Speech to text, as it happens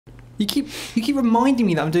You keep reminding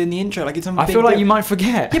me that I'm doing the intro like it's some I big feel like deal. you might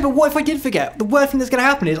forget. Yeah, but what if I did forget? The worst thing that's going to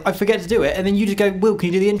happen is I forget to do it, and then you just go, Will, can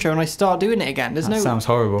you do the intro? And I start doing it again. That sounds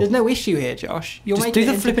horrible. There's no issue here, Josh. You're Just making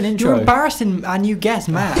do the flipping intro. You're embarrassing our new guest,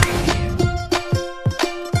 Matt.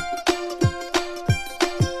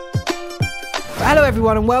 Hello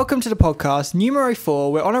everyone and welcome to the podcast, numero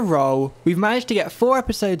 4. We're on a roll. We've managed to get 4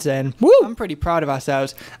 episodes in. Woo! I'm pretty proud of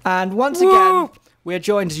ourselves. And once again, we are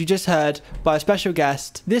joined, as you just heard, by a special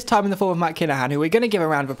guest, this time in the form of Matt Kinahan, who we're going to give a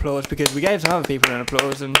round of applause because we gave some other people an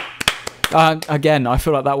applause. And Again, I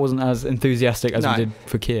feel like that wasn't as enthusiastic as we did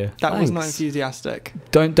for Kier. That was not enthusiastic.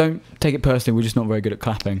 Don't take it personally. We're just not very good at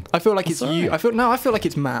clapping. I feel like it's you. I feel like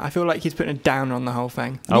it's Matt. I feel like he's putting a downer on the whole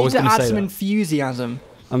thing. I was going to add say some that. enthusiasm.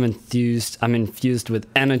 I'm infused with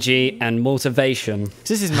energy and motivation. So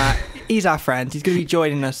this is Matt. He's our friend. He's going to be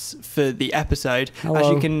joining us for the episode, Hello. as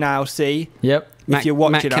you can now see. Yep. If you're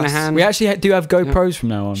watching us, We actually do have GoPros from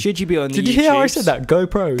now on. should you be on the Did you hear how I said that?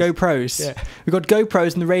 GoPros. GoPros. Yeah. We've got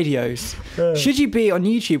GoPros and the radios. Should you be on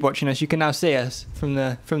YouTube watching us, you can now see us from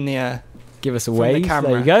the Give us a from wave. the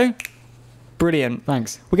camera. There you go. Brilliant.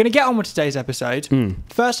 Thanks. We're going to get on with today's episode.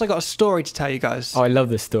 First, I got a story to tell you guys. Oh, I love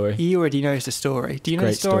this story. You already know the story. Do you know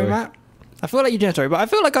Great the story, story. Matt? I feel like you do know the story, but I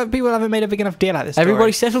feel like people haven't made a big enough deal out of this story.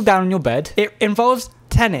 Everybody settle down on your bed. It involves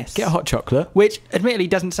tennis. Get a hot chocolate. Which, admittedly,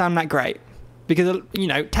 doesn't sound that great. Because, you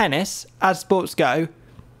know, tennis, as sports go,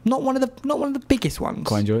 not one of the biggest ones.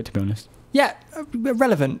 Quite enjoy it, to be honest. Yeah,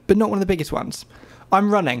 relevant, but not one of the biggest ones.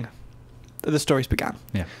 I'm running. The stories began.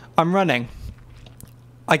 Yeah. I'm running.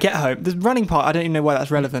 I get home. The running part, I don't even know why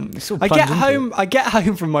that's relevant. It's all I get plunged into home. I get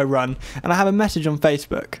home from my run, and I have a message on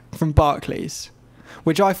Facebook from Barclays,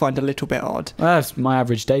 which I find a little bit odd. Well, that's my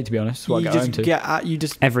average day, to be honest. What I get home to. You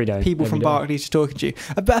just Every day. people Every from day. Barclays just talking to you.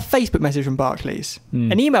 But a Facebook message from Barclays,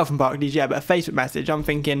 an email from Barclays, yeah, but a Facebook message. I'm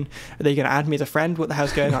thinking, are they going to add me as a friend? What the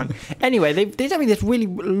hell's going on? Anyway, they sent me this really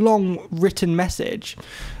long written message,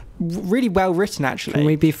 really well written actually. Can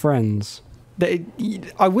we be friends?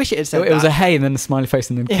 I wish it had said It was that. a hey and then a smiley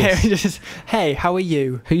face and then Yeah, kiss. just, hey, how are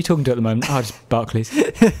you? Who are you talking to at the moment? Oh, just Barclays.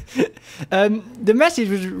 The message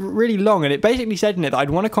was really long, and it basically said in it that I'd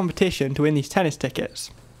won a competition to win these tennis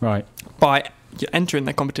tickets Right. by entering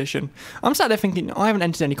the competition. I'm sat there thinking, I haven't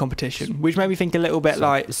entered any competition, which made me think a little bit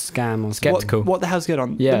like, Scam or Skeptical. what the hell's going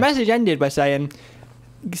on? Yeah. The message ended by saying,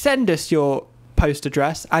 send us your post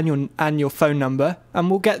address and your phone number, and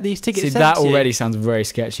we'll get these tickets See, sent that to you. already sounds very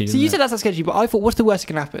sketchy, So doesn't you it? said that's not sketchy, but I thought, what's the worst that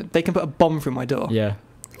can happen? They can put a bomb through my door. Yeah.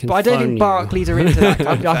 But I don't think Barclays are into that kind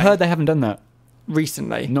of I've thing. heard they haven't done that.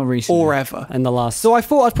 Recently. Not recently. Or ever. in the last So I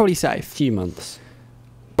thought I was probably safe. few months.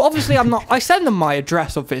 But obviously I'm not. I send them my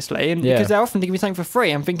address, obviously, and Yeah. because they're often giving me something for free.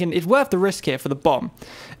 I'm thinking it's worth the risk here for the bomb.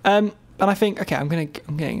 And I think, okay, I'm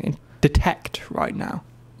getting detect right now.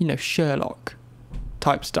 You know, Sherlock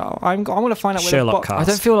type style. I'm going to find out where Sherlock the I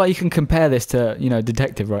don't feel like you can compare this to,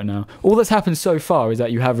 detective right now. All that's happened so far is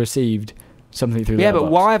that you have received something through Yeah, but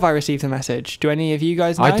letterbox. why have I received the message? Do any of you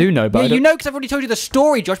guys know? I do know, but yeah, I don't- you know because I've already told you the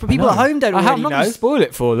story, Josh. But people at home don't I'm already not know. going to spoil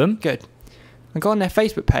it for them. Good. I go on their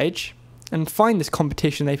Facebook page and find this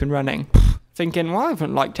competition they've been running. Thinking, well, I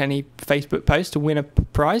haven't liked any Facebook post to win a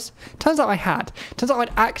prize. Turns out I had. Turns out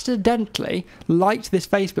I'd accidentally liked this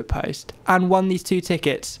Facebook post and won these 2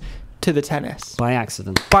 tickets to the tennis. By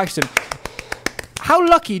accident. By accident. How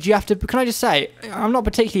lucky do you have to... Can I just say, I'm not a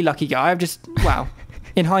particularly lucky guy. I've just... Well,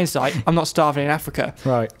 in hindsight, I'm not starving in Africa.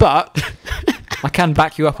 Right. But... I can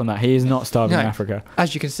back you up on that. He is not starving in No. Africa.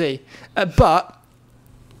 As you can see. But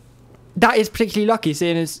that is particularly lucky,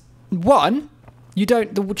 seeing as, 1,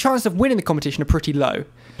 the chances of winning the competition are pretty low.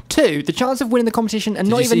 2, the chance of winning the competition and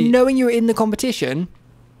Did not you even see- knowing you're in the competition,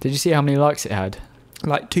 Did you see how many likes it had?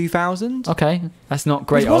 like 2,000. Okay. That's not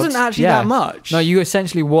great Which wasn't odds. actually Yeah. that much. No, you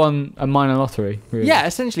essentially won a minor lottery. Really. Yeah,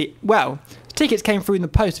 essentially. Well, tickets came through in the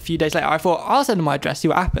post a few days later. I thought, I'll send them my address, see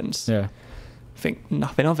what happens. Yeah. Think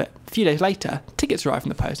nothing of it. A few days later, tickets arrived in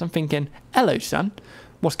the post. I'm thinking, hello, son.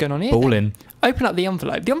 What's going on here? Balling. Open up the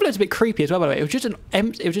envelope. The envelope's a bit creepy as well, by the way. It was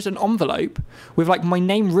just an envelope with like my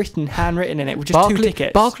name handwritten in it, with just 2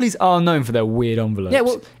 tickets. Barclays are known for their weird envelopes. Yeah,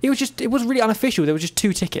 well, it was really unofficial. There were just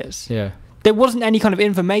 2 tickets. Yeah. There wasn't any kind of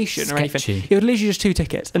information or anything. Sketchy. It was literally just 2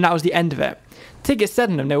 tickets, and that was the end of it. Tickets,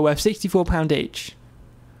 7 of them, they were worth £64 each.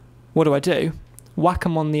 What do? Whack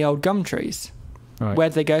them on the old gum trees. Right.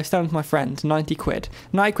 Where'd they go? Stand with my friend. 90 quid.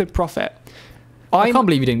 90 quid profit. I can't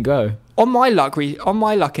believe you didn't go. On my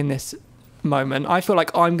luck in this moment, I feel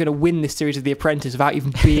like I'm going to win this series of The Apprentice without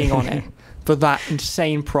even being on it for that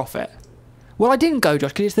insane profit. Well, I didn't go,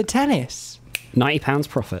 Josh, because it's the tennis. £90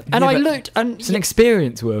 profit. And Yeah, I but looked, and It's an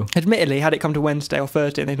experience, Will. admittedly, had it come to Wednesday or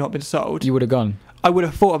Thursday and they've not been sold, You would have gone. I would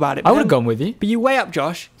have thought about it. I But would have then- gone with you. But you weigh up,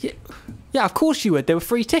 Josh. Yeah, of course you would. There were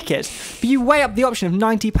free tickets. But you weigh up the option of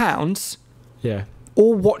 £90 Yeah.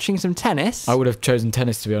 or watching some tennis. I would have chosen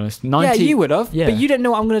tennis, to be honest. 90. Yeah, you would have. Yeah. But you don't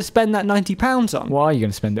know what I'm going to spend that £90 on. What are you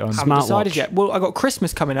going to spend it on? I haven't decided Smartwatch. yet. Well, I got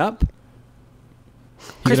Christmas coming up.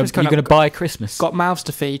 You're going to buy Christmas. Got mouths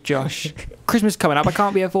to feed, Josh. Christmas coming up. I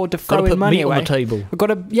can't be afford to Gotta throw in put money meat away. on the table. I've got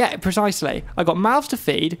to, yeah, precisely. I got mouths to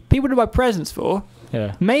feed, people to buy presents for,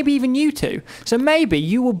 Yeah. maybe even you two. So maybe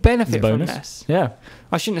you will It's a benefit from bonus. this. Yeah.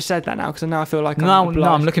 I shouldn't have said that now because now I feel like No, I'm no, I'm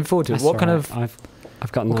obliged. looking forward to it. That's What kind all of right.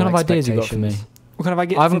 I've got what no kind of ideas you got for me? expectations. What can I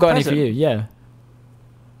get? I haven't for got a any for present? you. Yeah.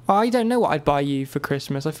 I don't know what I'd buy you for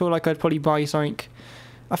Christmas. I feel like I'd probably buy you something.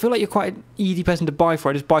 I feel like you're quite an easy person to buy for.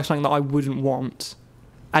 I just buy something that I wouldn't want,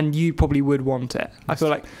 and you probably would want it. I feel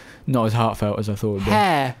like Not as heartfelt as I thought it would be.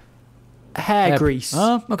 hair grease,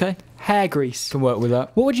 Oh, okay. hair grease. Can work with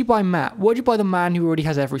that. What would you buy, Matt? What would you buy the man who already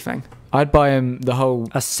has everything? I'd buy him the whole.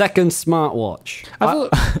 A second smartwatch.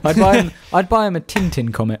 I'd buy him a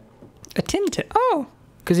Tintin comet A Tintin. Oh,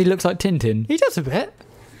 because he looks like Tintin. he does a bit.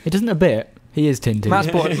 He doesn't a bit. He is Tintin.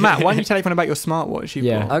 Matt, why don't you tell everyone about your smartwatch you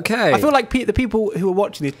Yeah. bought? Okay. I feel like the people who are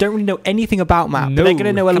watching this don't really know anything about Matt, but they're No. going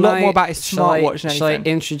to know a Can lot I- more about his smartwatch than Shall I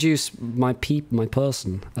anything. introduce my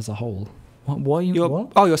person as a whole? Why are you?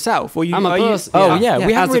 What? Oh, yourself? Or you? I'm a are you- person. Oh yeah, we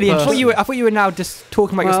as haven't a really. person. I thought you were now just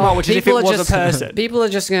talking about your Well, smartwatch as if it people are was just- a person. People are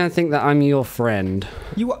just going to think that I'm your friend.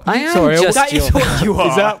 You are, I am Sorry, just that is your what you are.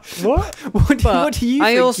 Is that what? But what do you I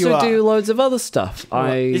think also you are? do loads of other stuff.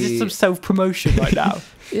 Is this some self-promotion right now?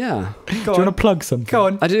 Yeah. Go Do you on. want to plug something? Go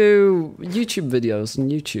on. I do YouTube videos on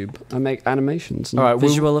YouTube. I make animations and All right, well,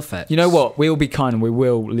 visual effects. You know what? We'll be kind and we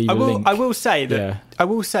will leave a link. I will say that. Yeah. I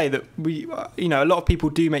will say that we, a lot of people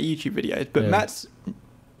do make YouTube videos, but Yeah. Matt's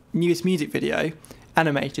newest music video,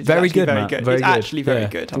 animated, is Very actually good, very Matt. good. Very It's good. actually very Yeah.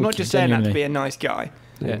 good. I'm not just saying that to Genuinely. be a nice guy,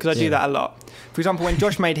 Yeah. because I do Yeah. that a lot. For example, when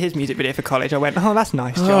Josh made his music video for college, I went, "Oh, that's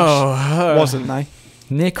nice, Josh." Oh, Wasn't they?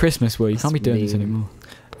 near Christmas, Will. You can't be That's doing this mean. anymore.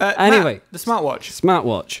 Anyway. Matt, the smartwatch.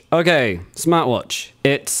 Smartwatch. Okay, smartwatch.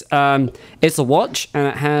 It's a watch and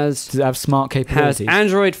it has Does it have smart has capabilities?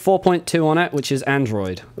 Android 4.2 on it, which is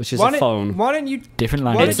Android, which is a phone. Why don't you? Different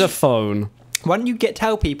Why language. It's a phone. Why don't you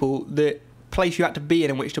tell people the place you had to be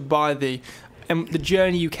in which to buy the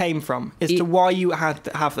journey you came from as to why you had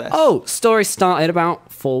to have this? Oh, story started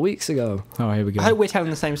about 4 weeks ago. Oh, here we go. I hope we're telling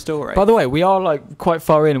the same story. By the way, we are like quite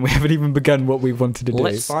far in, and we haven't even begun what we wanted to do.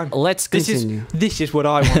 Let's continue. This is what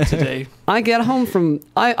I want to do. I get home from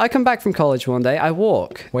I come back from college one day. I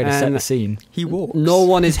walk. Way to set and the scene. He walks. No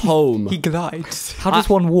one is home. He glides. How does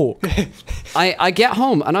one walk? I get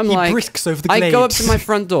home and I'm He like, brisks over the glades. I go up to my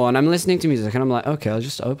front door and I'm listening to music and I'm like, okay, I'll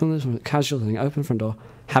just open this casual thing, open front door.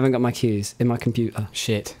 Haven't got my keys in my computer.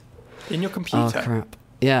 Shit. In your Oh computer. crap.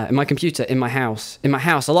 Yeah, in my computer, in my house. In my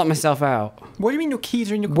house, I locked myself out. What do you mean your keys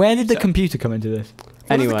are in your computer? Where did the computer come into this? What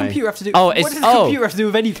does Anyway. the computer have to do? Oh, what it's- does the oh. computer have to do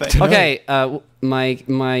with anything? Okay,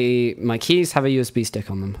 my keys have a USB stick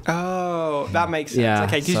on them. Oh, that makes sense. Yeah,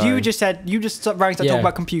 Okay, because sorry. you just rang to Yeah. talk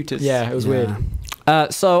about computers. Yeah, it was weird.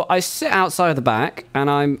 So I sit outside the back and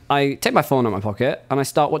I take my phone out of my pocket and I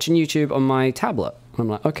start watching YouTube on my tablet. I'm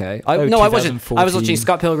like, okay. I wasn't. I was watching 2014.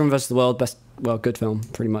 Scott Pilgrim vs. the World. Good film,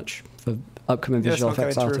 pretty much, for upcoming Let's visual not go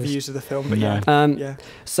effects into artists. reviews of the film, but No. yeah. Um,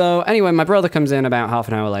 So anyway, my brother comes in about half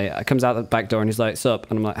an hour later. Comes out the back door and he's like, "Sup?"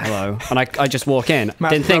 And I'm like, "Hello." And I just walk in.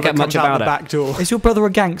 Matt's Didn't think brother much comes out about the it. back door. Is your brother a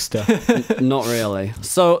gangster? Not really.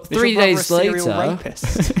 So Is your 3 brother days a serial later,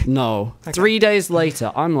 rapist? no. Okay. 3 days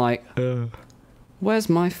later, I'm like, "Where's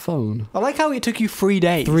my phone?" I like how it took you 3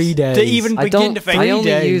 days. 3 days. To even I begin don't. to think. I only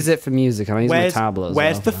days. use it for music. I use my where's tablet. As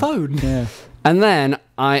where's well the for- phone? Yeah. And then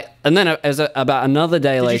about another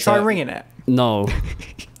day Did later. you try ringing it? No.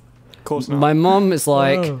 Of course not. My mum is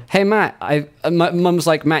like, Oh. "Hey Matt," my mum's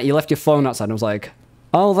like, "Matt, you left your phone outside." And I was like,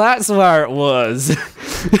 "Oh, that's where it was."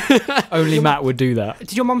 Only Matt would do that.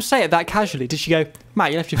 Did your mum say it that casually? Did she go,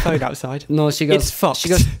 "Matt, you left your phone outside"? No, she goes. It's fucked.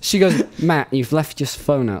 She goes, "Matt, you've left your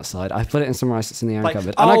phone outside. I put it in some rice that's in the iron Like,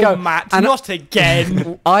 cupboard." oh, And I go, Matt, and not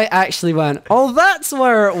again. I actually went, "Oh, that's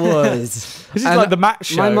where it was." This is And like the Matt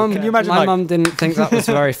show. My mum, Can you imagine? my like, mum didn't think that was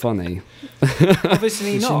very funny.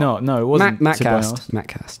 Obviously Did she not. not? No, it wasn't. Matt to be honest.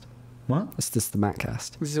 Mattcast. What? It's just the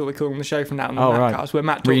Mattcast. This is what we're calling the show from now on, the Oh, right. Mattcast, where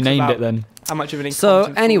Matt talks Renamed about it then. how much of an So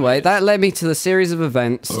incompetent anyway, fool he that led me to the series of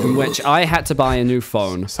events in which I had to buy a new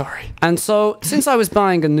phone. is. Sorry. And so, since I was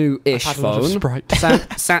buying a new-ish I've had a lot of phone, Sprite.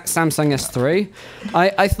 Samsung S3,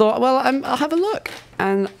 I thought, well, I'll have a look.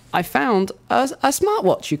 And I found a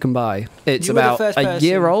smartwatch you can buy. It's You were the about first a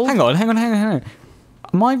year person- old. Hang on.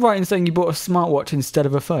 Am I right in saying you bought a smartwatch instead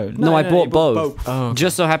of a phone? No, I you bought both. Oh,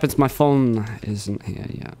 Just so happens my phone isn't here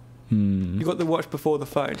yet. You got the watch before the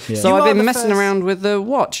phone. Yeah. So You I've are been the messing first- around with the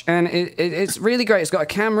watch, and it's really great. It's got a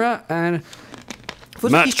camera, and I feel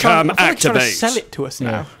like he's trying to activate. sell it to us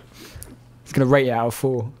now. It's going to rate it out of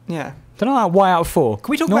 4. Yeah. Don't know why out of 4.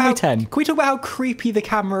 Can we talk Normally about 10. Can we talk about how creepy the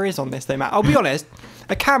camera is on this though, Matt? I'll be honest.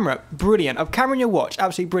 A camera, brilliant. A camera in your watch,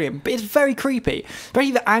 absolutely brilliant. But it's very creepy,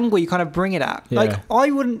 especially the angle you kind of bring it at. Yeah.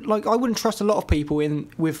 I wouldn't trust a lot of people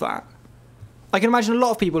with that. I can imagine a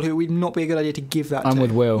lot of people who would not be a good idea to give that. I'm to.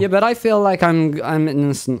 with Will. yeah, but I feel like I'm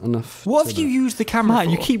innocent enough. What to have you that. used the camera Matt,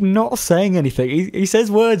 for? you keep not saying anything. He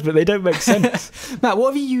says words, but they don't make sense. Matt, what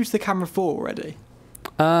have you used the camera for already?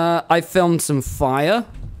 I filmed some fire.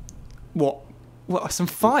 What? Some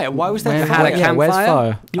fire? Why was there Where- fire? Had a yeah, where's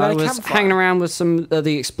campfire. fire? You had I a was campfire? hanging around with some of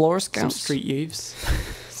the Explorer Some Scouts. street youths.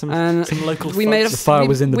 And some local we made a thugs. The fire we,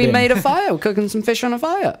 was in the we bin. made a fire, cooking some fish on a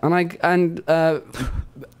fire,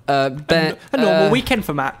 Ben, a normal weekend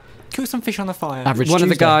for Matt. Cook some fish on the fire. Average one of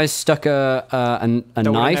the Tuesday. guys stuck a wanna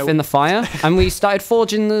knife know. in the fire, and we started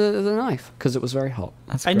forging the knife because it was very hot.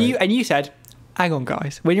 That's And great. you said, hang on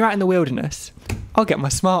guys, when you're out in the wilderness, I'll get my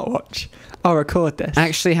smartwatch. I'll record this. I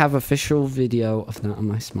actually have official video of that on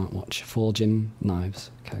my smartwatch, forging knives.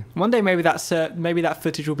 Okay. One day maybe that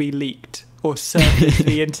footage will be leaked or surfaced to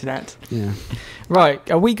the internet. Yeah. Right,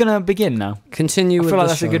 are we going to begin now? Continue I with feel like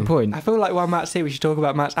the that's a show. good point. I feel like while Matt's here, we should talk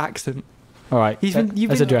about Matt's accent. All right, You've let's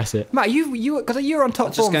been- address it. Matt, you because you were on top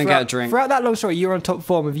I'm just form. gonna throughout, get a drink. Throughout that long story, you were on top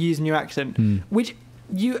form of using your accent. Hmm. Which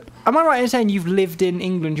am I right in saying you've lived in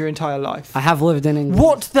England your entire life? I have lived in England.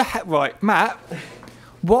 What the heck? Right, Matt.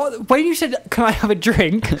 What? When you said, "Can I have a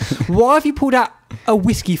drink?" Why have you pulled out a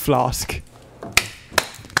whiskey flask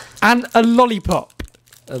and a lollipop?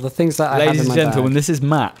 The things that I have Ladies in and my gentlemen, bag. this is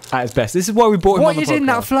Matt at his best. This is why we brought him on What the is in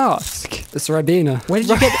that podcast. flask? It's Ribena. Where did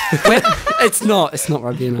you get? Where, It's not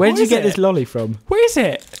Ribena. Where What did you is get it? this lolly from? where is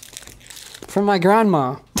it? From my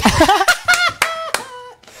grandma.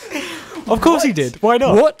 Of course he did. Why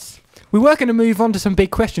not? What? We were going to move on to some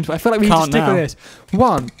big questions, but I feel like we need to Can't stick now. with this.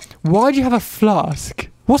 One, why do you have a flask?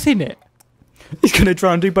 What's in it? He's going to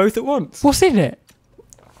try and do both at once. What's in it?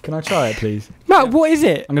 Can I try it, please? Matt, what is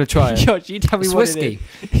it? I'm going to try it. Josh, you tell me It's what whiskey.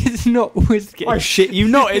 it is. It's not whiskey. I shit you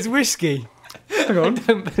not. It's whiskey. Hang I on.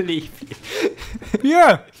 don't believe you.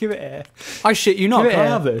 Yeah. Give it here. I shit you not. Give it Can I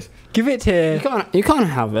here. have this? Give it here. You can't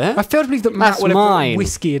have it. I fail to believe that Matt That's would have brought mine.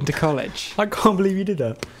 whiskey into college. I can't believe you did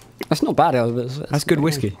that. That's not bad. That's good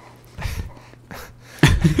whiskey.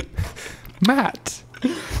 Matt,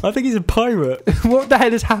 I think he's a pirate. what the hell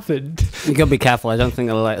has happened? You gotta be careful. I don't think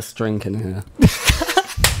they'll let us drink in here.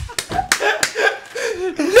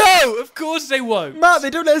 No, of course they won't. Matt, they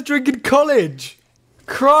don't let us drink in college.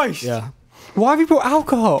 Christ. Yeah. Why have you brought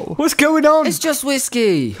alcohol? What's going on? It's just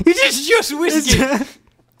whiskey. It is just whiskey.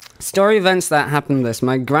 Story events that happened this.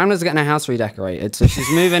 My grandma's getting a house redecorated, so she's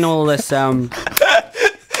moving all this. Oh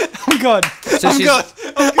God. So Oh she's- God.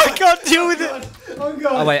 I can't deal with it. Oh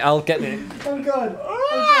God. Oh wait, I'll get it. Oh God.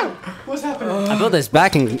 What's happening? I put this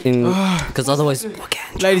back in because otherwise we'll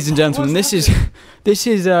get. Ladies and gentlemen, this is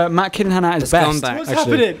Matt Kinnahan at his It's best. gone back. What's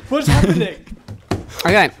actually. happening? What's happening?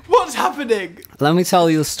 Okay, What's happening? let me tell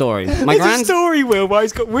you the story. My It's a grand. story, Will, why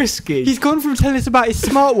he's got whiskey. He's gone from telling us about his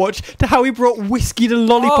smartwatch to how he brought whiskey to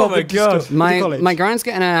lollipop. Oh my into God. into My college. my grand's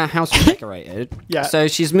getting a house redecorated. Yeah. So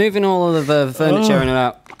she's moving all of the furniture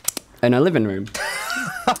in a living room.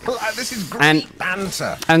 This is great And-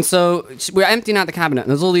 banter. And so we're emptying out the cabinet, and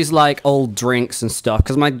there's all these like old drinks and stuff.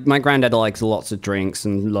 Because my granddad likes lots of drinks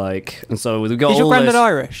and so we've got Is your all granddad this.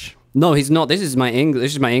 Irish? No, he's not. This is my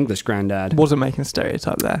English granddad. Wasn't making a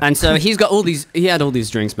stereotype there. And so he's got all these. He had all these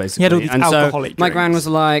drinks basically. He had all these and alcoholic so my gran drinks.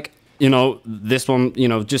 was like, this one,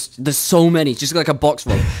 just there's so many, just like a box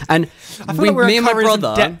full. And I feel like we're me and my uncovering some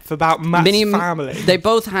brother, depth about Matt's Minnie- family.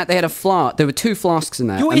 they had a flask. There were 2 flasks in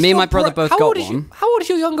there, Your- and is me and your my brother bro- both how got old is one. How old is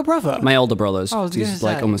your younger brother? My older brother's. Oh, I was gonna He's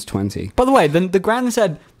like say. almost 20. By the way, the gran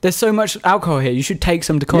said there's so much alcohol here. You should take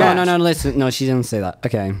some to college. No, listen. No, she didn't say that.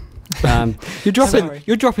 Okay. You're dropping. Sorry.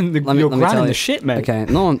 You're dropping Let me your gran tell in you. the shit, mate. Okay.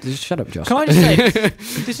 No, just shut up, Josh. Can I just say,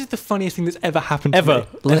 this is the funniest thing that's ever happened to Ever.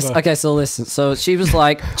 me. Listen, okay, so listen. So she was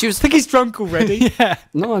I think he's drunk already. Yeah.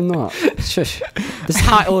 no, I'm not. Shush. This is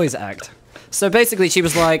how I always act. So basically, she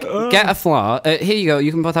was like, "Get a flask. Here you go.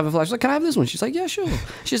 You can both have a flask." She's like, "Can I have this one?" She's like, "Yeah, sure."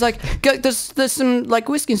 She's like, "There's some like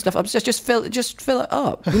whiskey and stuff upstairs. Just fill it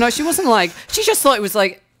up." She wasn't like. She just thought it was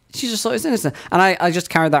like. She just thought it was innocent, and I just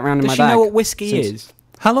carried that around in Does my she bag. know what whiskey since- is?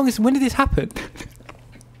 How long is? When did this happen?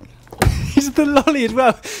 He's the lolly as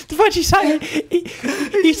well. The fact she's saying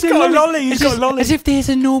he's got a lolly, he's as got if- a lolly. as if there's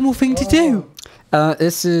a normal thing to do.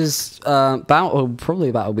 This is probably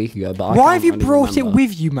about a week ago. But Why have you brought it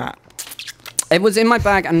with you, Matt? It was in my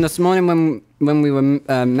bag, and this morning when we were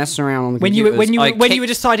messing around on the When computers, you were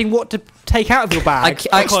deciding what to take out of your bag,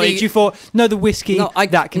 I at college, you thought, no, the whiskey.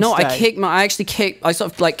 That can stay. I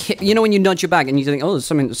sort of like you know when you nudge your bag and you think, oh, there's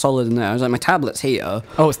something solid in there. I was like, my tablet's here.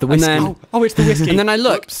 Oh, it's the whiskey. Then, it's the whiskey. And then I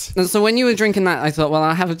looked, and so when you were drinking that, I thought, well,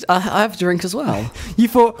 I have a drink as well. You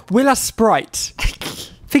thought, will a Sprite?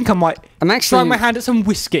 Think I might. I'm actually try my hand at some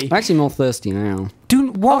whiskey. I'm actually more thirsty now.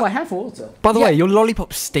 What? I have water. By the way, your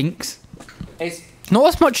lollipop stinks. It's Not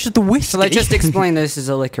as much as the whiskey. Shall I just explain this is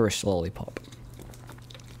a licorice lollipop?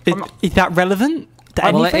 Is that relevant to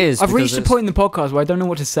anything? Well, it is. I've reached a point in the podcast where I don't know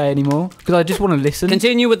what to say anymore because I just want to listen.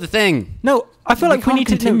 Continue with the thing. No, I feel like we can't need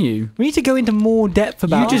continue. We need to go into more depth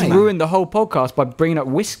about You just it. ruined the whole podcast by bringing up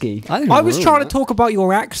whiskey. I was trying to talk about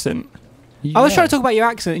your accent. I was trying to talk about your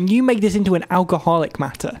accent, and you made this into an alcoholic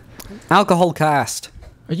matter. Alcohol cast.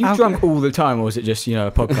 Are you drunk all the time, or is it just, a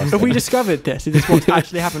podcast? Have we discovered this? Is this what's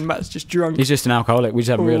actually happened? Matt's just drunk He's just an alcoholic. We just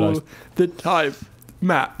haven't realised. all the time.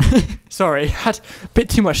 Matt, sorry, had a bit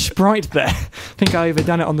too much Sprite there. I think I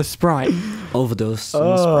overdone it on the Sprite. Overdose on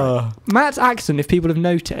the Sprite. Matt's accent, if people have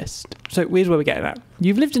noticed. So here's where we're getting at.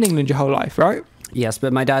 You've lived in England your whole life, right? Yes,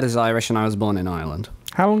 but my dad is Irish and I was born in Ireland.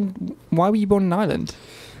 Why were you born in Ireland?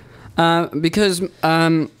 Because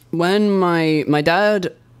when my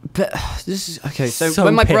dad... This is okay. So,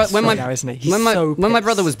 when my pissed when my right now, isn't he? He's when my so when my pissed.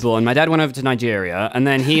 brother was born, my dad went over to Nigeria, and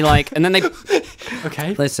then he and then they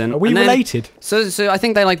Okay. listen. Are we and then- related? So I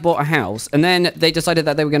think they bought a house, and then they decided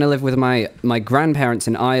that they were going to live with my grandparents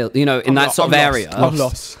in Ireland, in that sort of area. I'm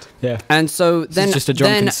lost. Yeah. And so then is just a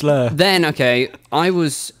drunken slur. Then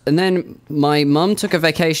and then my mum took a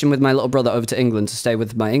vacation with my little brother over to England to stay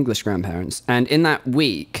with my English grandparents. And in that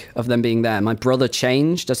week of them being there, my brother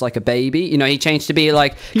changed as like a baby. He changed to be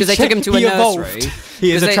like because they took him to a nursery.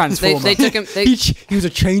 He is a They transformer. took him. He was a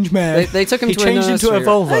change man. They took him He to a changed nursery. into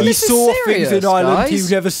a Volvo. Hey, He this is saw serious, things in Ireland guys.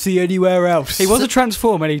 you'd never see anywhere else. He was a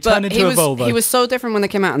transformer and he But turned into a Volvo. he was so different when they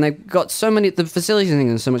came out, and they got so many. The facilities in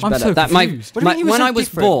England are so much I'm better. so that confused. What do you mean he was when so I was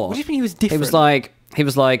different? born, What do you mean he was different? he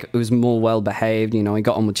was like it was more well behaved. He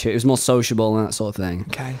got on with shit. He was more sociable and that sort of thing.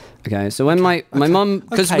 Okay. So when my mum,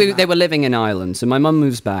 because Okay, they were living in Ireland, so my mum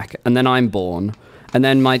moves back, and then I'm born, and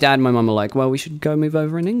then my dad and my mum are like, well, we should go move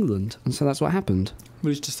over in England, and so that's what happened.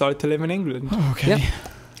 We just decided to live in England. Oh, okay. Yep.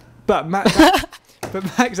 But Matt,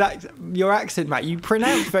 your accent, Matt, you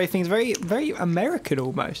pronounce very things very, very American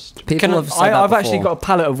almost. People have said that I've actually before. got a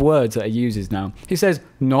palette of words that he uses now. He says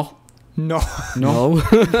no, No. no,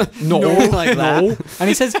 no, like that. no, and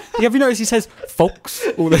he says, have you noticed he says folks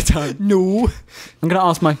all the time? No. I'm gonna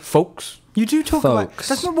ask my folks. You do talk about... Folks.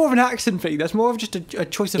 That's not more of an accent thing. That's more of just a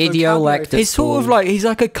choice of Idiolect. vocabulary. He's sort of like he's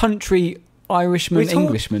like a country Irishman, We talk-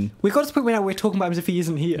 Englishman. We've got to the point where now we're talking about him as if he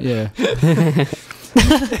isn't here. Yeah.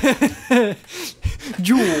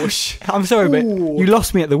 Josh. I'm sorry, but Ooh. you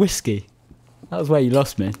lost me at the whiskey. That was where you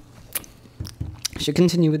lost me. Should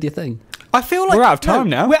continue with your thing. I feel like... We're out of time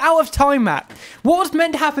now. We're out of time, Matt. What was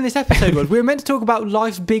meant to happen this episode was we were meant to talk about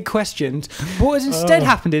life's big questions. What has instead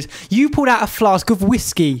happened is you pulled out a flask of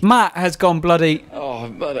whiskey. Matt has gone bloody. Oh,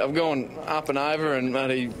 but I'm going up and over and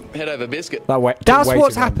bloody head over biscuit. That way. That's way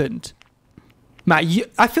what's too long. happened. Matt,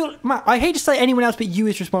 Matt, I hate to say anyone else but you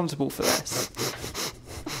is responsible for this.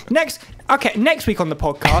 Next week on the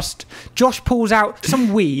podcast, Josh pulls out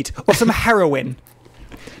some weed or some heroin.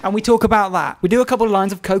 And we talk about that. We do a couple of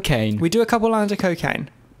lines of cocaine. We do a couple of lines of cocaine.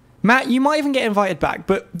 Matt, you might even get invited back,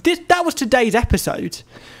 but that was today's episode,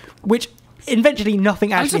 which eventually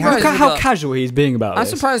nothing actually surprised happened. Look at how got- casual he's being about I'm this.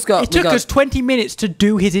 surprised It took us 20 minutes to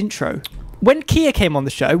do his intro. When Kia came on the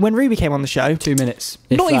show, when Ruby came on the show, 2 minutes.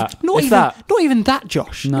 not even that,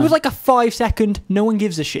 Josh. No. It was like a 5-second, no one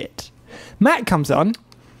gives a shit. Matt comes on,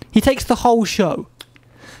 he takes the whole show.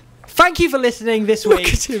 Thank you for listening this week.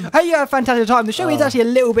 Look at him. Hey, you had a fantastic time. The show is actually a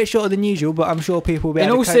little bit shorter than usual, but I'm sure people will be In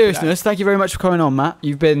able all to cope with that. seriousness, thank you very much for coming on, Matt.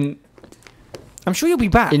 You've been I'm sure you'll be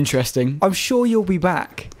back. interesting. I'm sure you'll be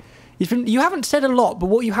back. You haven't said a lot, but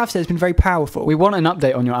what you have said has been very powerful. We want an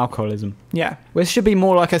update on your alcoholism. Yeah. This should be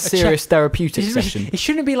more like a serious therapeutic session. It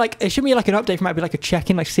shouldn't be like an update from Matt. It'd be like a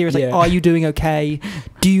check-in, like serious, like, Yeah. are you doing okay?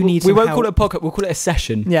 Do you need We some won't help? call it a podcast. We'll call it a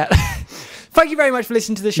session. Yeah. Thank you very much for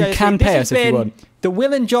listening to the show. You this can week. This pay has us if you been want. The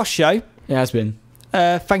Will and Josh Show. It has been.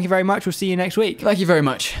 Thank you very much. We'll see you next week. Thank you very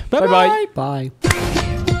much. Bye-bye. Bye.